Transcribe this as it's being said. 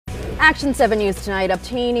Action 7 News tonight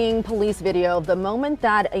obtaining police video of the moment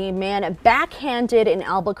that a man backhanded an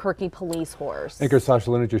Albuquerque police horse. Anchor Sasha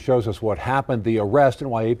Lineker shows us what happened, the arrest, and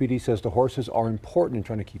why APD says the horses are important in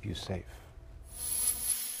trying to keep you safe.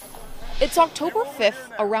 It's October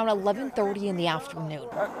 5th, around 11:30 in the afternoon.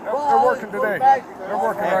 They're working today. They're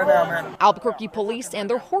working right now, man. Albuquerque police and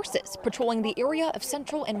their horses patrolling the area of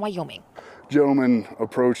Central and Wyoming. Gentleman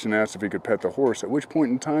approached and asked if he could pet the horse, at which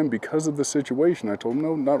point in time, because of the situation, I told him,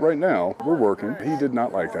 no, not right now. We're working. He did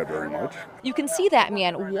not like that very much. You can see that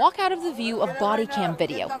man walk out of the view of body cam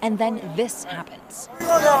video, and then this happens.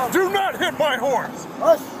 Do not hit my horse!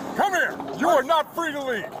 Come here! You are not free to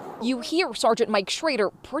leave! You hear Sergeant Mike Schrader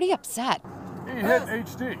pretty upset. He hit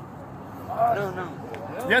HD. No.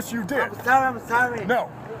 Yes, you did. I'm sorry. No.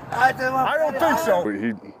 I don't think so.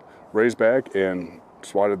 He raised back and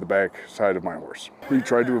swatted the back side of my horse. He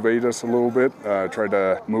tried to evade us a little bit, tried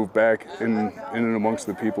to move back in and amongst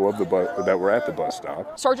the people of the bus that were at the bus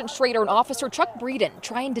stop. Sergeant Schrader and Officer Chuck Breeden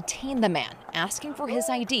try and detain the man, asking for his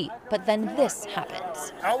ID, but then this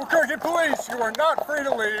happens. Albuquerque police, you are not free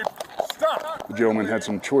to leave. Stop. The gentleman had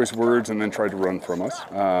some choice words and then tried to run from us.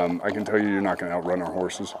 I can tell you, you're not going to outrun our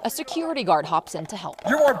horses. A security guard hops in to help.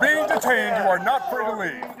 You are being detained. You are not free to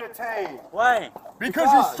leave. Detained. Why?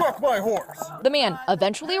 Because you struck my horse. The man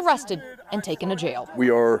eventually arrested and taken to jail.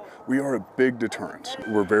 We are a big deterrent.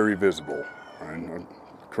 We're very visible, and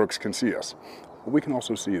crooks can see us. But we can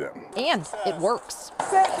also see them. And it works.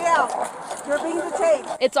 Sit down. You're being detained.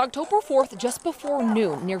 It's October 4th, just before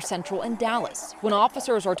noon, near Central and Dallas, when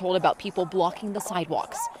officers are told about people blocking the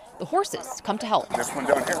sidewalks. The horses come to help. This one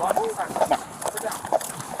down here.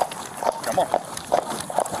 Come on.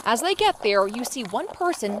 As they get there, you see one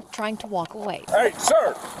person trying to walk away. Hey,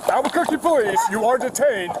 sir, Albuquerque police, you are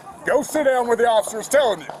detained. Go sit down where the officer is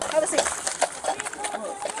telling you. Have a seat.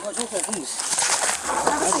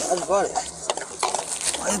 I got it.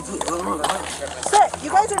 Sit. You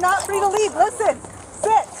guys are not free to leave. Listen.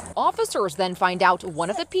 Sit. Officers then find out one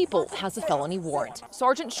of the people has a felony warrant.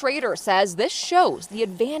 Sergeant Schrader says this shows the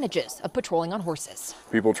advantages of patrolling on horses.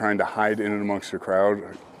 People trying to hide in and amongst the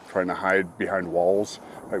crowd, trying to hide behind walls,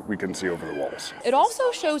 we can see over the walls. It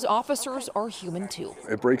also shows officers are human too.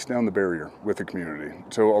 It breaks down the barrier with the community.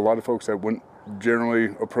 So a lot of folks that wouldn't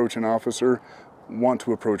generally approach an officer want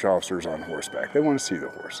to approach officers on horseback. They want to see the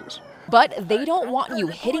horses. But they don't want you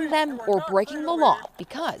hitting them or breaking the law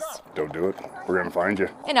because... Don't do it. We're going to find you.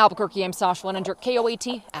 In Albuquerque, I'm Sasha Lineker,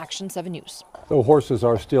 KOAT, Action 7 News. The horses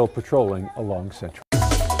are still patrolling along Central.